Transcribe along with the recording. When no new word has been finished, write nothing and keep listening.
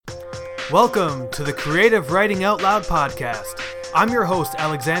Welcome to the Creative Writing Out Loud podcast. I'm your host,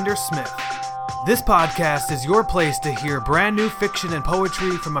 Alexander Smith. This podcast is your place to hear brand new fiction and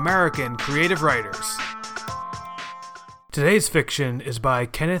poetry from American creative writers. Today's fiction is by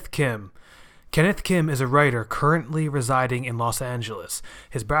Kenneth Kim. Kenneth Kim is a writer currently residing in Los Angeles.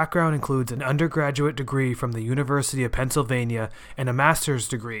 His background includes an undergraduate degree from the University of Pennsylvania and a master's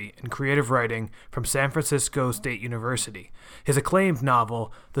degree in creative writing from San Francisco State University. His acclaimed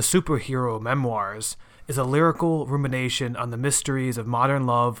novel, The Superhero Memoirs, is a lyrical rumination on the mysteries of modern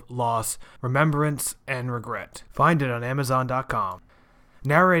love, loss, remembrance, and regret. Find it on Amazon.com.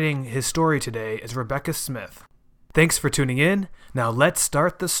 Narrating his story today is Rebecca Smith. Thanks for tuning in. Now let's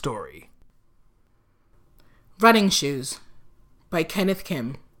start the story. Running Shoes by Kenneth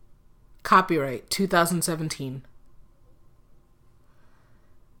Kim. Copyright 2017.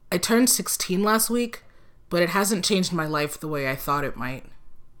 I turned 16 last week, but it hasn't changed my life the way I thought it might.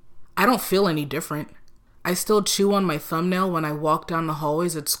 I don't feel any different. I still chew on my thumbnail when I walk down the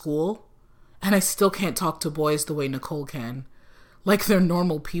hallways at school, and I still can't talk to boys the way Nicole can, like they're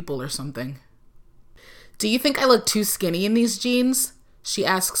normal people or something. Do you think I look too skinny in these jeans? She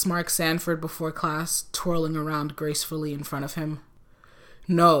asks Mark Sanford before class, twirling around gracefully in front of him.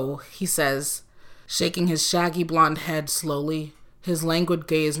 No, he says, shaking his shaggy blonde head slowly, his languid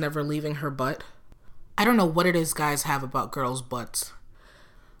gaze never leaving her butt. I don't know what it is guys have about girls' butts.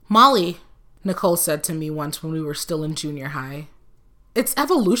 Molly, Nicole said to me once when we were still in junior high. It's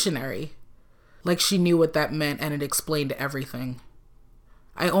evolutionary. Like she knew what that meant and it explained everything.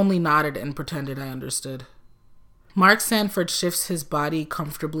 I only nodded and pretended I understood. Mark Sanford shifts his body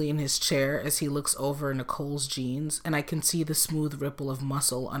comfortably in his chair as he looks over Nicole's jeans, and I can see the smooth ripple of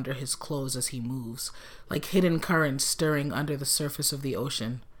muscle under his clothes as he moves, like hidden currents stirring under the surface of the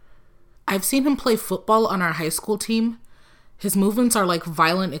ocean. I've seen him play football on our high school team. His movements are like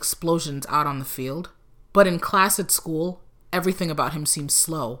violent explosions out on the field, but in class at school, everything about him seems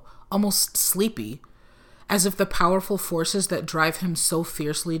slow, almost sleepy, as if the powerful forces that drive him so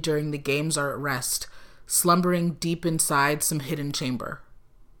fiercely during the games are at rest, slumbering deep inside some hidden chamber.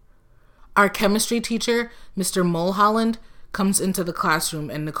 Our chemistry teacher, Mr. Mulholland, comes into the classroom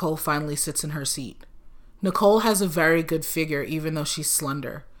and Nicole finally sits in her seat. Nicole has a very good figure even though she's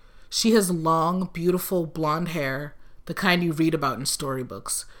slender. She has long, beautiful blonde hair, the kind you read about in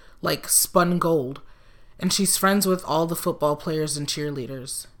storybooks, like spun gold, and she's friends with all the football players and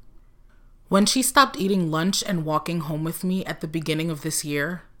cheerleaders. When she stopped eating lunch and walking home with me at the beginning of this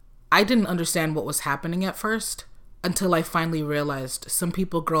year, I didn't understand what was happening at first, until I finally realized some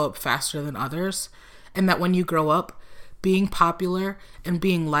people grow up faster than others, and that when you grow up, being popular and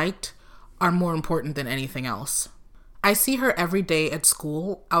being liked are more important than anything else. I see her every day at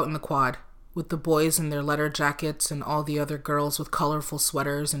school, out in the quad, with the boys in their leather jackets and all the other girls with colorful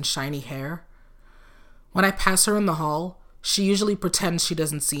sweaters and shiny hair. When I pass her in the hall, she usually pretends she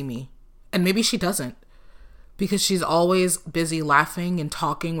doesn't see me, and maybe she doesn't, because she's always busy laughing and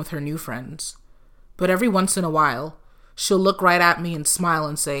talking with her new friends. But every once in a while, she'll look right at me and smile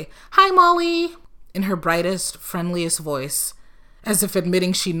and say, "Hi, Molly," in her brightest, friendliest voice, as if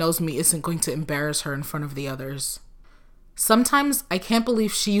admitting she knows me isn't going to embarrass her in front of the others. Sometimes I can't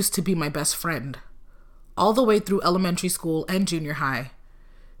believe she used to be my best friend, all the way through elementary school and junior high,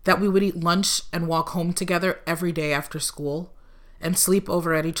 that we would eat lunch and walk home together every day after school, and sleep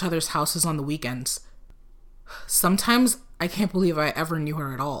over at each other's houses on the weekends. Sometimes I can't believe I ever knew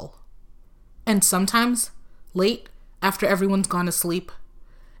her at all. And sometimes, late, after everyone's gone to sleep,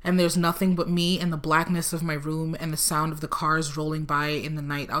 and there's nothing but me and the blackness of my room and the sound of the cars rolling by in the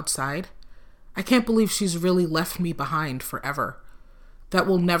night outside, I can't believe she's really left me behind forever. That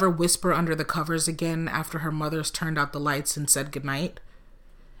we'll never whisper under the covers again after her mother's turned out the lights and said goodnight.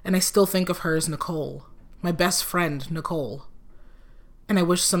 And I still think of her as Nicole, my best friend, Nicole. And I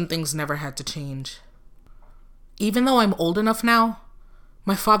wish some things never had to change. Even though I'm old enough now,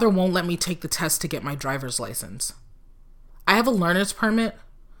 my father won't let me take the test to get my driver's license. I have a learner's permit,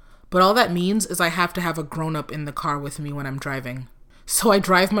 but all that means is I have to have a grown-up in the car with me when I'm driving. So I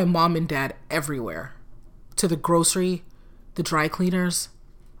drive my mom and dad everywhere. To the grocery, the dry cleaners,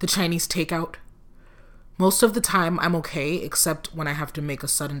 the Chinese takeout. Most of the time I'm okay, except when I have to make a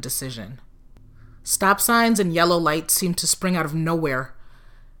sudden decision. Stop signs and yellow lights seem to spring out of nowhere,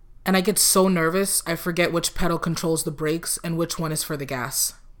 and I get so nervous I forget which pedal controls the brakes and which one is for the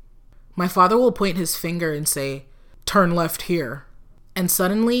gas. My father will point his finger and say, "Turn left here," and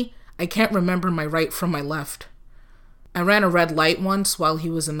suddenly I can't remember my right from my left. I ran a red light once while he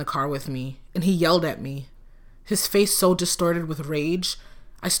was in the car with me, and he yelled at me. His face so distorted with rage,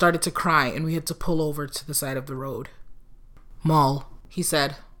 I started to cry and we had to pull over to the side of the road. "Moll," he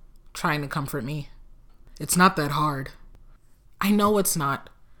said, trying to comfort me. It's not that hard. I know it's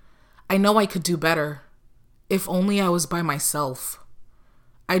not. I know I could do better. If only I was by myself.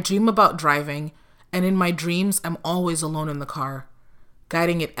 I dream about driving, and in my dreams, I'm always alone in the car,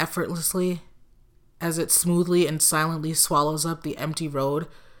 guiding it effortlessly as it smoothly and silently swallows up the empty road,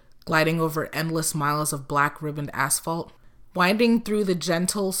 gliding over endless miles of black ribboned asphalt, winding through the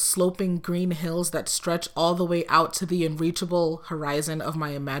gentle, sloping green hills that stretch all the way out to the unreachable horizon of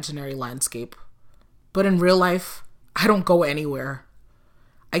my imaginary landscape. But in real life, I don't go anywhere.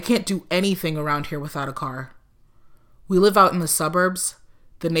 I can't do anything around here without a car. We live out in the suburbs,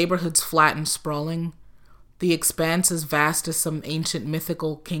 the neighborhood's flat and sprawling, the expanse as vast as some ancient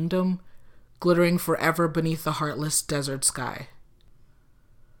mythical kingdom, glittering forever beneath the heartless desert sky.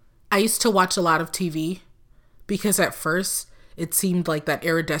 I used to watch a lot of TV, because at first, it seemed like that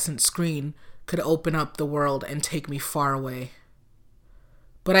iridescent screen could open up the world and take me far away.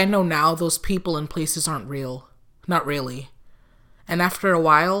 But I know now those people and places aren't real. Not really. And after a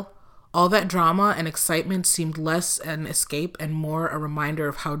while, all that drama and excitement seemed less an escape and more a reminder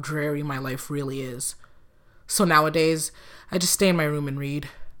of how dreary my life really is. So nowadays, I just stay in my room and read.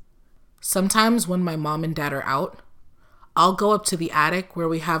 Sometimes when my mom and dad are out, I'll go up to the attic where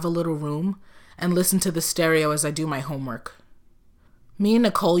we have a little room and listen to the stereo as I do my homework. Me and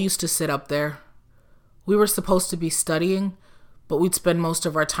Nicole used to sit up there. We were supposed to be studying, but we'd spend most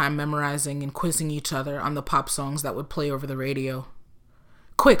of our time memorizing and quizzing each other on the pop songs that would play over the radio.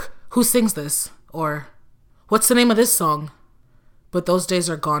 Quick, who sings this? Or, what's the name of this song? But those days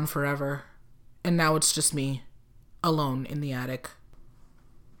are gone forever, and now it's just me, alone in the attic.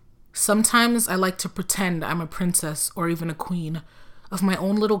 Sometimes I like to pretend I'm a princess or even a queen of my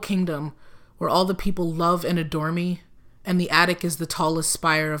own little kingdom where all the people love and adore me, and the attic is the tallest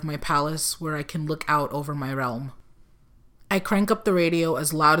spire of my palace where I can look out over my realm. I crank up the radio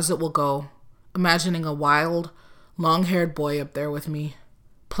as loud as it will go, imagining a wild, long-haired boy up there with me,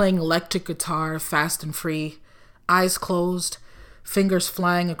 playing electric guitar fast and free, eyes closed, fingers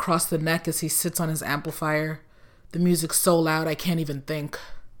flying across the neck as he sits on his amplifier, the music so loud I can't even think.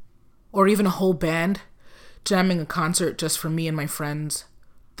 Or even a whole band, jamming a concert just for me and my friends,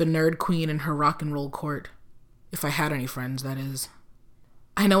 the nerd queen in her rock and roll court. If I had any friends, that is.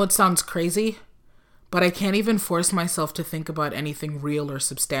 I know it sounds crazy, but I can't even force myself to think about anything real or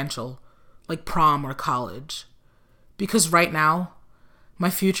substantial, like prom or college. Because right now, my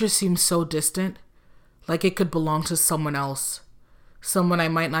future seems so distant, like it could belong to someone else, someone I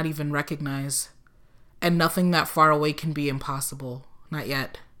might not even recognize, and nothing that far away can be impossible, not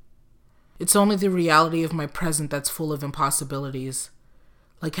yet. It's only the reality of my present that's full of impossibilities,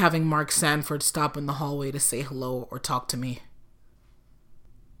 like having Mark Sanford stop in the hallway to say hello or talk to me.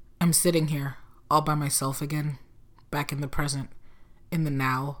 I'm sitting here, all by myself again, back in the present, in the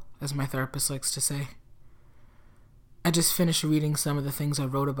now, as my therapist likes to say. I just finished reading some of the things I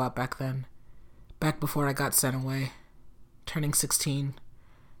wrote about back then, back before I got sent away, turning 16,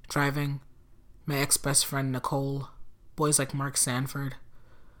 driving, my ex-best friend Nicole, boys like Mark Sanford,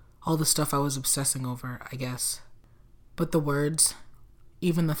 all the stuff I was obsessing over, I guess. But the words,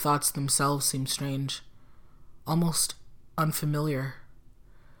 even the thoughts themselves seem strange, almost unfamiliar,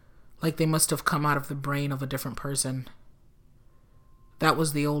 like they must have come out of the brain of a different person. That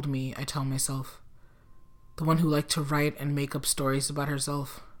was the old me, I tell myself, the one who liked to write and make up stories about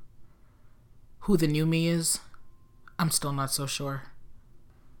herself. Who the new me is, I'm still not so sure.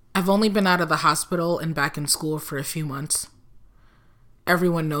 I've only been out of the hospital and back in school for a few months.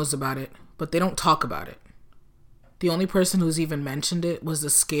 Everyone knows about it, but they don't talk about it. The only person who's even mentioned it was the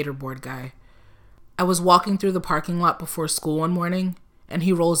skaterboard guy. I was walking through the parking lot before school one morning, and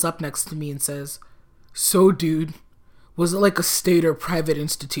he rolls up next to me and says, "So, dude, was it like a state or private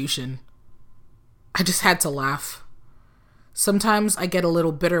institution?" I just had to laugh. Sometimes I get a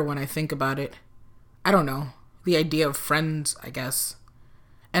little bitter when I think about it. I don't know, the idea of friends, I guess,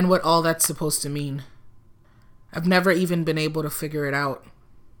 and what all that's supposed to mean. I've never even been able to figure it out.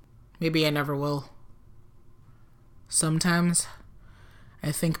 Maybe I never will. Sometimes,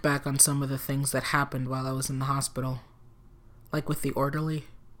 I think back on some of the things that happened while I was in the hospital. Like with the orderly,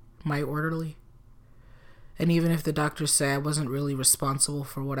 my orderly. And even if the doctors say I wasn't really responsible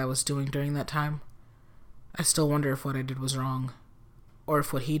for what I was doing during that time, I still wonder if what I did was wrong. Or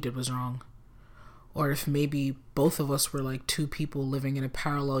if what he did was wrong. Or if maybe both of us were like two people living in a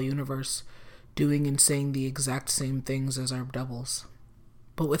parallel universe, doing and saying the exact same things as our doubles,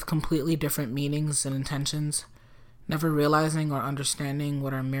 but with completely different meanings and intentions, never realizing or understanding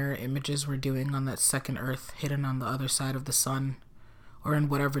what our mirror images were doing on that second Earth hidden on the other side of the sun, or in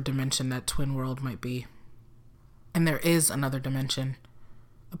whatever dimension that twin world might be. And there is another dimension,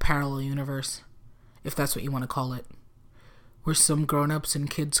 a parallel universe, if that's what you want to call it, where some grown-ups and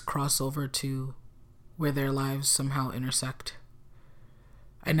kids cross over to where their lives somehow intersect.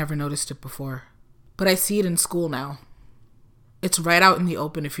 I never noticed it before, but I see it in school now. It's right out in the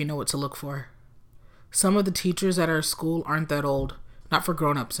open if you know what to look for. Some of the teachers at our school aren't that old, not for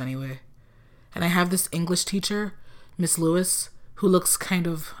grown-ups anyway. And I have this English teacher, Miss Lewis, who looks kind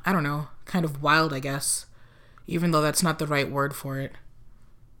of wild, I guess, even though that's not the right word for it.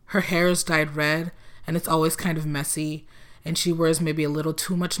 Her hair is dyed red, and it's always kind of messy, and she wears maybe a little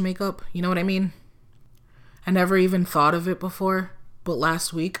too much makeup, you know what I mean? I never even thought of it before, but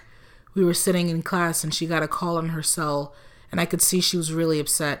last week, we were sitting in class and she got a call on her cell, and I could see she was really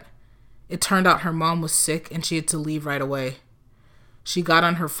upset. It turned out her mom was sick and she had to leave right away. She got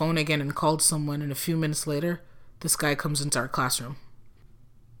on her phone again and called someone, and a few minutes later, this guy comes into our classroom.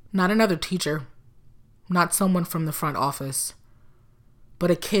 Not another teacher, not someone from the front office,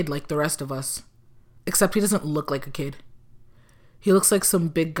 but a kid like the rest of us. Except he doesn't look like a kid. He looks like some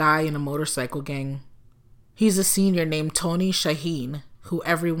big guy in a motorcycle gang. He's a senior named Tony Shaheen, who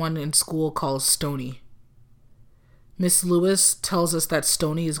everyone in school calls Stony. Miss Lewis tells us that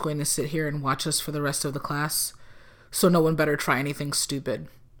Stony is going to sit here and watch us for the rest of the class, so no one better try anything stupid.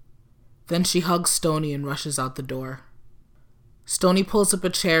 Then she hugs Stony and rushes out the door. Stony pulls up a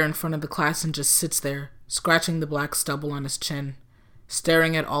chair in front of the class and just sits there, scratching the black stubble on his chin,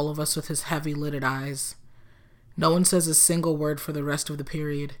 staring at all of us with his heavy-lidded eyes. No one says a single word for the rest of the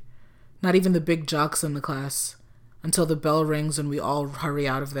period, not even the big jocks in the class, until the bell rings and we all hurry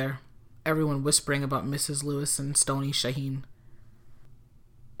out of there, everyone whispering about Mrs. Lewis and Stony Shaheen.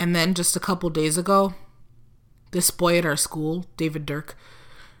 And then, just a couple days ago, this boy at our school, David Dirk,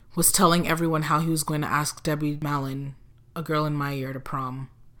 was telling everyone how he was going to ask Debbie Mallon, a girl in my year, to prom.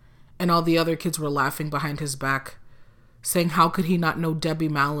 And all the other kids were laughing behind his back, saying how could he not know Debbie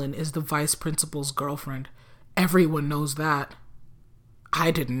Mallon is the vice principal's girlfriend? Everyone knows that.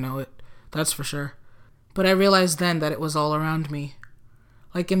 I didn't know it, that's for sure. But I realized then that it was all around me.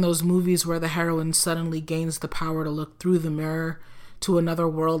 Like in those movies where the heroine suddenly gains the power to look through the mirror to another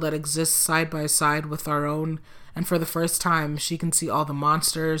world that exists side by side with our own, and for the first time she can see all the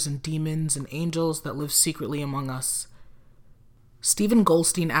monsters and demons and angels that live secretly among us. Stephen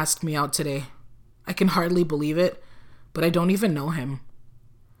Goldstein asked me out today. I can hardly believe it, but I don't even know him.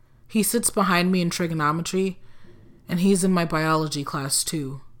 He sits behind me in trigonometry, and he's in my biology class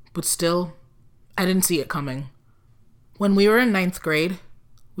too, but still, I didn't see it coming. When we were in 9th grade,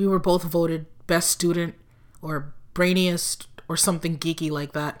 we were both voted best student or brainiest or something geeky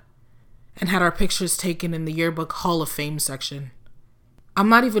like that, and had our pictures taken in the yearbook Hall of Fame section. I'm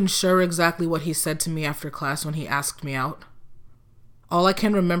not even sure exactly what he said to me after class when he asked me out. All I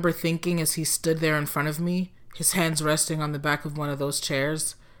can remember thinking as he stood there in front of me, his hands resting on the back of one of those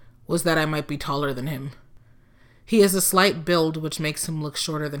chairs, was that I might be taller than him. He has a slight build which makes him look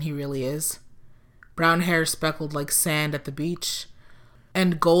shorter than he really is. Brown hair speckled like sand at the beach,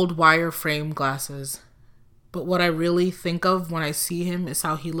 and gold wire frame glasses. But what I really think of when I see him is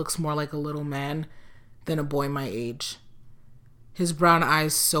how he looks more like a little man than a boy my age. His brown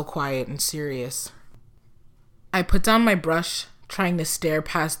eyes so quiet and serious. I put down my brush, trying to stare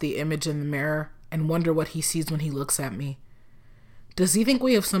past the image in the mirror and wonder what he sees when he looks at me. Does he think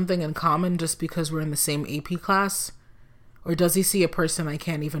we have something in common just because we're in the same AP class? Or does he see a person I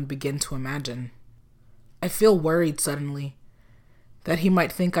can't even begin to imagine? I feel worried suddenly that he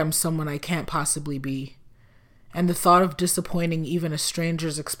might think I'm someone I can't possibly be. And the thought of disappointing even a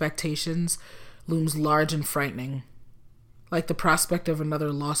stranger's expectations looms large and frightening, like the prospect of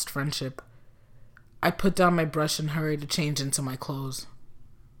another lost friendship. I put down my brush and hurry to change into my clothes.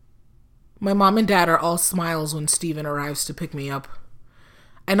 My mom and dad are all smiles when Steven arrives to pick me up.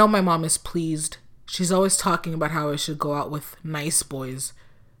 I know my mom is pleased. She's always talking about how I should go out with nice boys,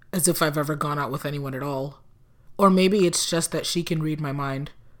 as if I've ever gone out with anyone at all. Or maybe it's just that she can read my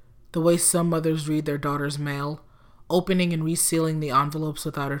mind, the way some mothers read their daughter's mail, opening and resealing the envelopes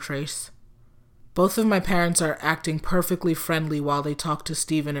without a trace. Both of my parents are acting perfectly friendly while they talk to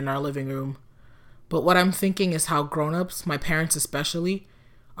Steven in our living room. But what I'm thinking is how grown-ups, my parents especially,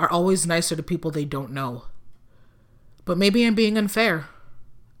 are always nicer to people they don't know. But maybe I'm being unfair.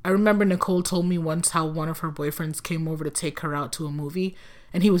 I remember Nicole told me once how one of her boyfriends came over to take her out to a movie,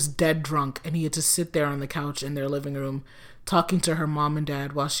 and he was dead drunk, and he had to sit there on the couch in their living room, talking to her mom and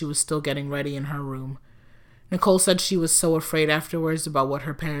dad while she was still getting ready in her room. Nicole said she was so afraid afterwards about what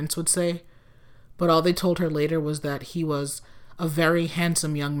her parents would say, but all they told her later was that he was a very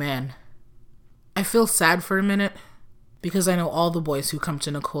handsome young man. I feel sad for a minute, because I know all the boys who come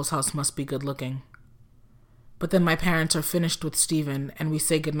to Nicole's house must be good looking. But then my parents are finished with Steven and we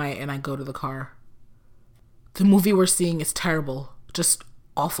say goodnight and I go to the car. The movie we're seeing is terrible, just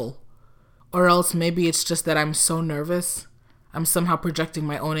awful. Or else maybe it's just that I'm so nervous, I'm somehow projecting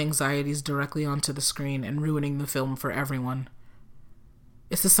my own anxieties directly onto the screen and ruining the film for everyone.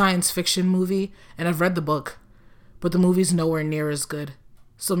 It's a science fiction movie, and I've read the book, but the movie's nowhere near as good,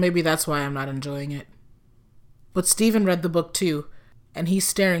 so maybe that's why I'm not enjoying it. But Steven read the book too, and he's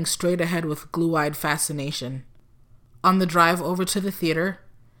staring straight ahead with glue-eyed fascination. On the drive over to the theater,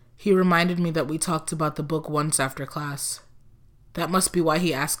 he reminded me that we talked about the book once after class. That must be why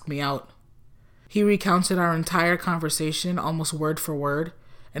he asked me out. He recounted our entire conversation almost word for word,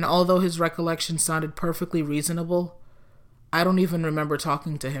 and although his recollection sounded perfectly reasonable, I don't even remember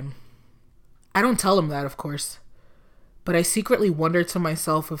talking to him. I don't tell him that, of course, but I secretly wonder to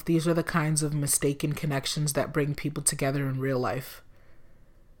myself if these are the kinds of mistaken connections that bring people together in real life.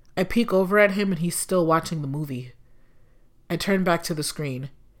 I peek over at him and he's still watching the movie. I turn back to the screen.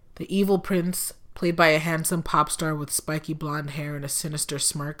 The evil prince, played by a handsome pop star with spiky blonde hair and a sinister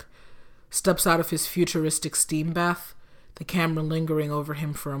smirk, steps out of his futuristic steam bath, the camera lingering over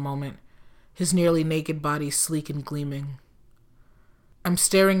him for a moment, his nearly naked body sleek and gleaming. I'm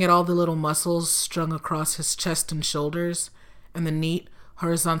staring at all the little muscles strung across his chest and shoulders, and the neat,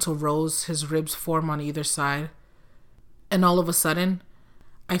 horizontal rows his ribs form on either side. And all of a sudden,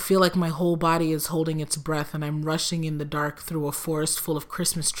 I feel like my whole body is holding its breath and I'm rushing in the dark through a forest full of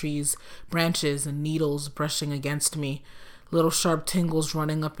Christmas trees, branches, and needles brushing against me, little sharp tingles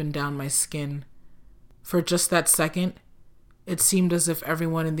running up and down my skin. For just that second, it seemed as if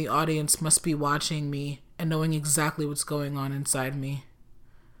everyone in the audience must be watching me and knowing exactly what's going on inside me.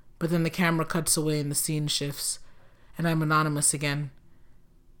 But then the camera cuts away and the scene shifts, and I'm anonymous again,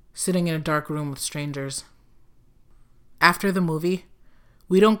 sitting in a dark room with strangers. After the movie,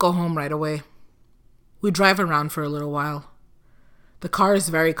 we don't go home right away. We drive around for a little while. The car is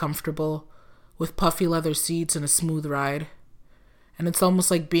very comfortable, with puffy leather seats and a smooth ride. And it's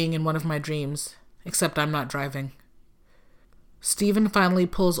almost like being in one of my dreams, except I'm not driving. Steven finally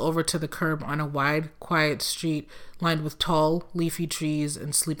pulls over to the curb on a wide, quiet street lined with tall, leafy trees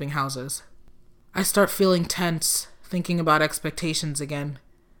and sleeping houses. I start feeling tense, thinking about expectations again,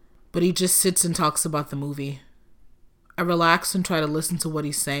 but he just sits and talks about the movie. I relax and try to listen to what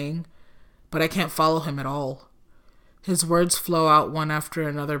he's saying, but I can't follow him at all. His words flow out one after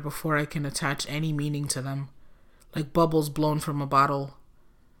another before I can attach any meaning to them, like bubbles blown from a bottle,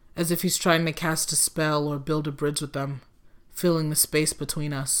 as if he's trying to cast a spell or build a bridge with them, filling the space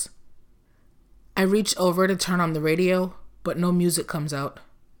between us. I reach over to turn on the radio, but no music comes out.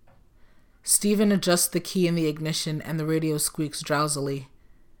 Steven adjusts the key in the ignition and the radio squeaks drowsily.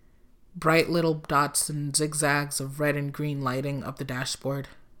 Bright little dots and zigzags of red and green lighting up the dashboard.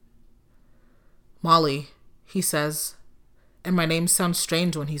 Molly, he says, and my name sounds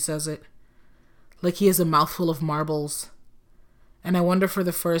strange when he says it, like he has a mouthful of marbles. And I wonder for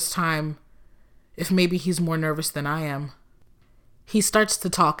the first time if maybe he's more nervous than I am. He starts to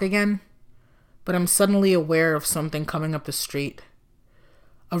talk again, but I'm suddenly aware of something coming up the street.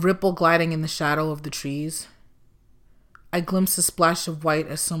 A ripple gliding in the shadow of the trees. I glimpse a splash of white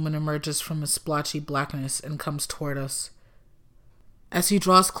as someone emerges from a splotchy blackness and comes toward us. As he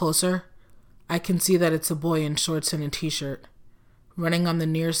draws closer, I can see that it's a boy in shorts and a t-shirt, running on the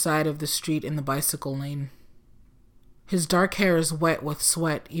near side of the street in the bicycle lane. His dark hair is wet with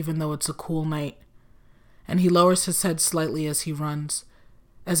sweat even though it's a cool night, and he lowers his head slightly as he runs,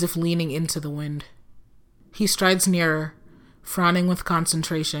 as if leaning into the wind. He strides nearer, frowning with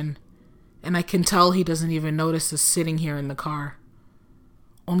concentration, and I can tell he doesn't even notice us sitting here in the car.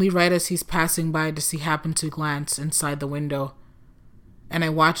 Only right as he's passing by does he happen to glance inside the window, and I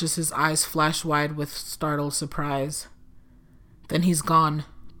watch as his eyes flash wide with startled surprise. Then he's gone,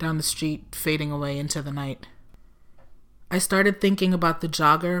 down the street, fading away into the night. I started thinking about the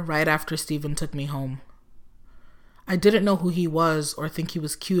jogger right after Steven took me home. I didn't know who he was or think he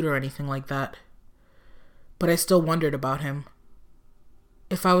was cute or anything like that, but I still wondered about him.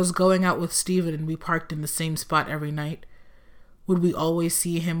 If I was going out with Steven and we parked in the same spot every night, would we always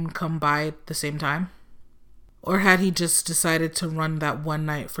see him come by at the same time? Or had he just decided to run that one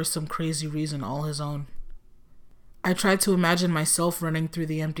night for some crazy reason all his own? I tried to imagine myself running through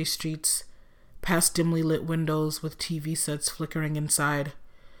the empty streets, past dimly lit windows with TV sets flickering inside,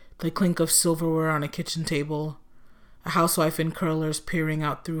 the clink of silverware on a kitchen table, a housewife in curlers peering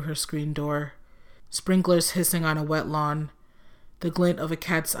out through her screen door, sprinklers hissing on a wet lawn, the glint of a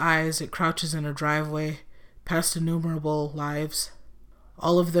cat's eye as it crouches in a driveway, past innumerable lives,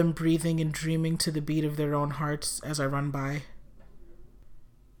 all of them breathing and dreaming to the beat of their own hearts as I run by.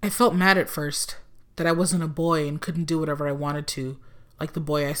 I felt mad at first, that I wasn't a boy and couldn't do whatever I wanted to, like the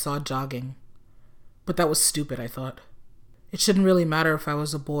boy I saw jogging. But that was stupid, I thought. It shouldn't really matter if I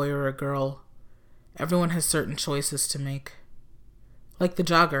was a boy or a girl. Everyone has certain choices to make. Like the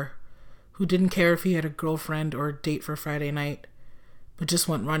jogger, who didn't care if he had a girlfriend or a date for Friday night, but just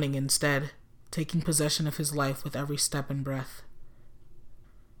went running instead, taking possession of his life with every step and breath.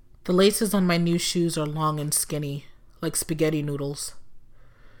 The laces on my new shoes are long and skinny, like spaghetti noodles,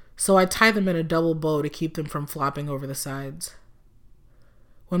 so I tie them in a double bow to keep them from flopping over the sides.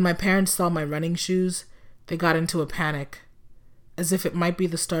 When my parents saw my running shoes, they got into a panic, as if it might be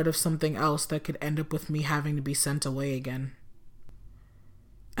the start of something else that could end up with me having to be sent away again.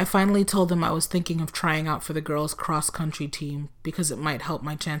 I finally told them I was thinking of trying out for the girls' cross-country team because it might help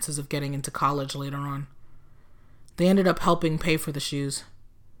my chances of getting into college later on. They ended up helping pay for the shoes.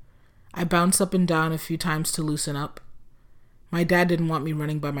 I bounced up and down a few times to loosen up. My dad didn't want me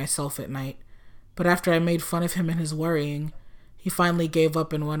running by myself at night, but after I made fun of him and his worrying, he finally gave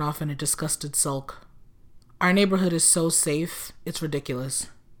up and went off in a disgusted sulk. Our neighborhood is so safe, it's ridiculous.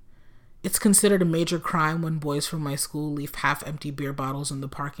 It's considered a major crime when boys from my school leave half-empty beer bottles in the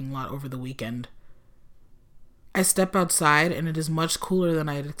parking lot over the weekend. I step outside and it is much cooler than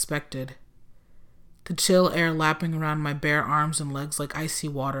I had expected. The chill air lapping around my bare arms and legs like icy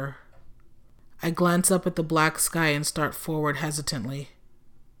water. I glance up at the black sky and start forward hesitantly.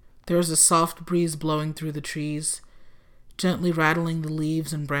 There is a soft breeze blowing through the trees, gently rattling the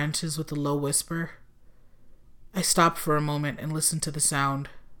leaves and branches with a low whisper. I stop for a moment and listen to the sound.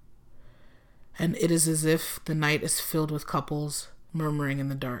 And it is as if the night is filled with couples murmuring in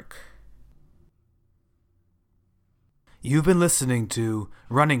the dark. You've been listening to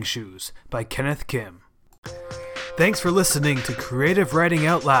Running Shoes by Kenneth Kim. Thanks for listening to Creative Writing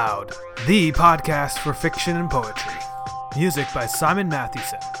Out Loud, the podcast for fiction and poetry. Music by Simon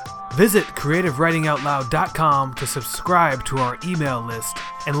Mathewson. Visit creativewritingoutloud.com to subscribe to our email list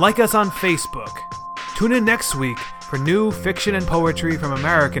and like us on Facebook. Tune in next week for new fiction and poetry from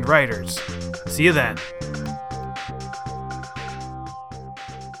American writers. See you then.